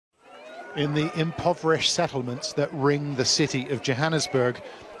In the impoverished settlements that ring the city of Johannesburg,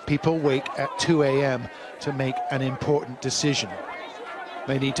 people wake at 2 a.m. to make an important decision.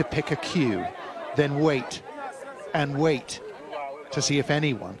 They need to pick a queue, then wait and wait to see if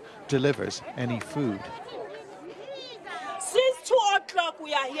anyone delivers any food. Since 2 o'clock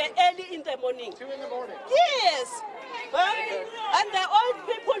we are here early in the morning. 2 in the morning? Yes. And the old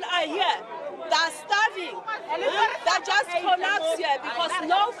people are here. They're starving. They just collapse here because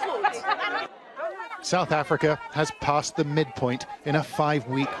no food. South Africa has passed the midpoint in a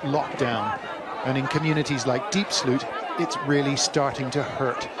 5-week lockdown. And in communities like Diepsloot, it's really starting to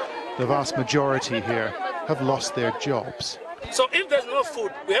hurt. The vast majority here have lost their jobs. So if there's no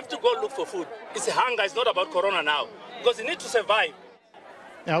food, we have to go look for food. It's hunger, it's not about corona now, because you need to survive.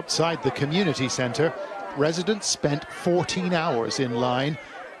 Outside the community centre, residents spent 14 hours in line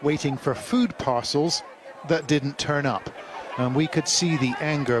waiting for food parcels that didn't turn up. And we could see the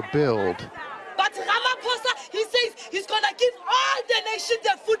anger build. But Ramaphosa, he says he's going to give all the nation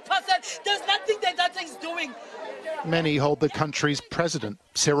the food parcel. There's nothing that he's doing. Many hold the country's president,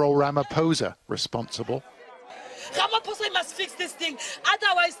 Cyril Ramaphosa, responsible. Ramaphosa must fix this thing.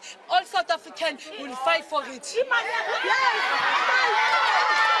 Otherwise, all South Africans will fight for it.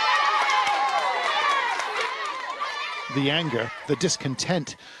 The anger, the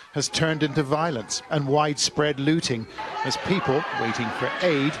discontent, has turned into violence and widespread looting as people waiting for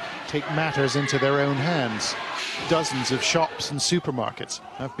aid take matters into their own hands. Dozens of shops and supermarkets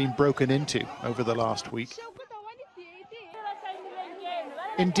have been broken into over the last week.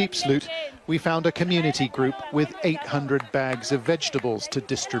 In Diepsloot, we found a community group with 800 bags of vegetables to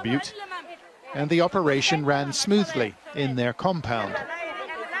distribute, and the operation ran smoothly in their compound.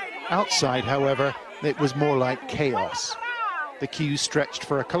 Outside, however, it was more like chaos. The queue stretched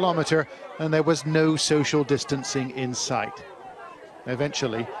for a kilometre and there was no social distancing in sight.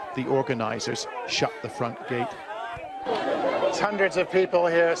 Eventually, the organisers shut the front gate. There's hundreds of people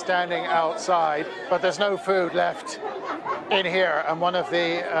here standing outside, but there's no food left in here. And one of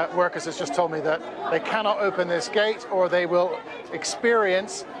the workers has just told me that they cannot open this gate or they will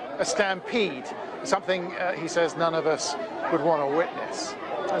experience a stampede, something he says none of us would want to witness.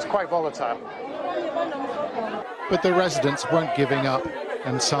 It's quite volatile. But the residents weren't giving up,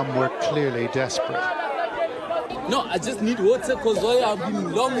 and some were clearly desperate. No, I just need water because I've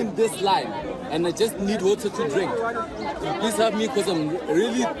been long in this line, and I just need water to drink. Please help me because I'm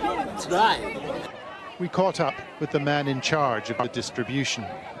really dry. We caught up with the man in charge of the distribution.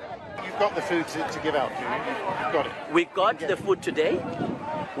 You've got the food to give out, do you? You've got it. We got the food today.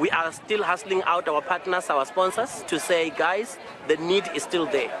 We are still hustling out our partners, our sponsors, to say, guys, the need is still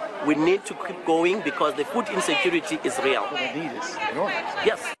there. We need to keep going because the food insecurity is real. Well, the need is enormous.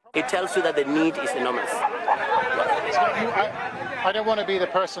 Yes, it tells you that the need is enormous. I don't want to be the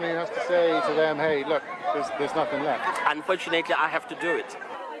person who has to say to them, hey, look, there's nothing left. Unfortunately, I have to do it.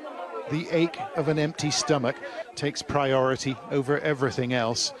 The ache of an empty stomach takes priority over everything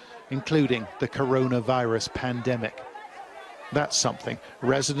else, including the coronavirus pandemic. That's something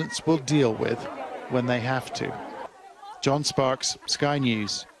residents will deal with when they have to. John Sparks, Sky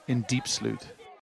News in Diepsloot.